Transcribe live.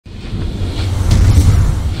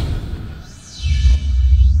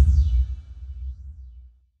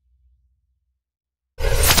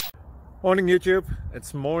Morning YouTube,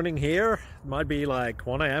 it's morning here. It might be like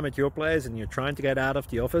 1 a.m. at your place and you're trying to get out of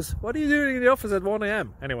the office. What are you doing in the office at 1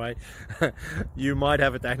 a.m? Anyway, you might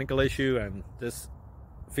have a technical issue and this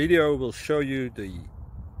video will show you the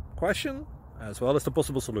question as well as the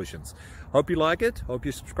possible solutions. Hope you like it, hope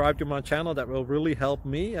you subscribe to my channel. That will really help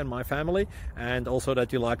me and my family, and also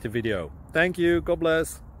that you like the video. Thank you, God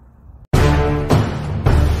bless.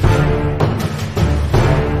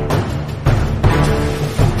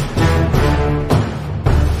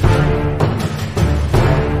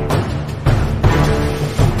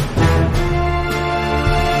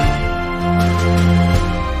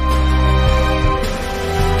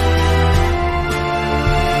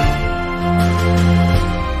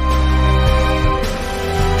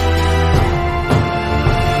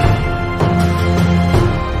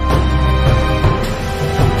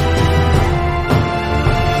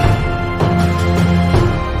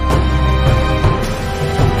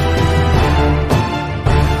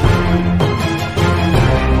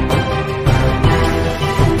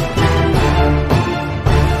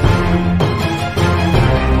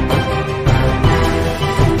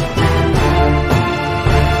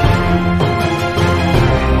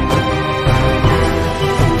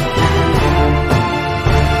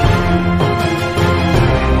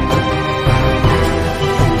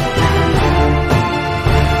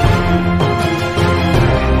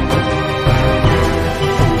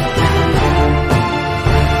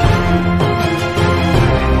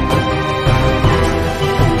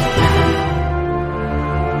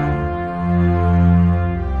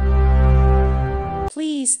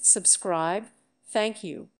 Please subscribe. Thank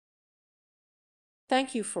you.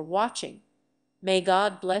 Thank you for watching. May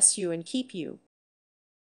God bless you and keep you.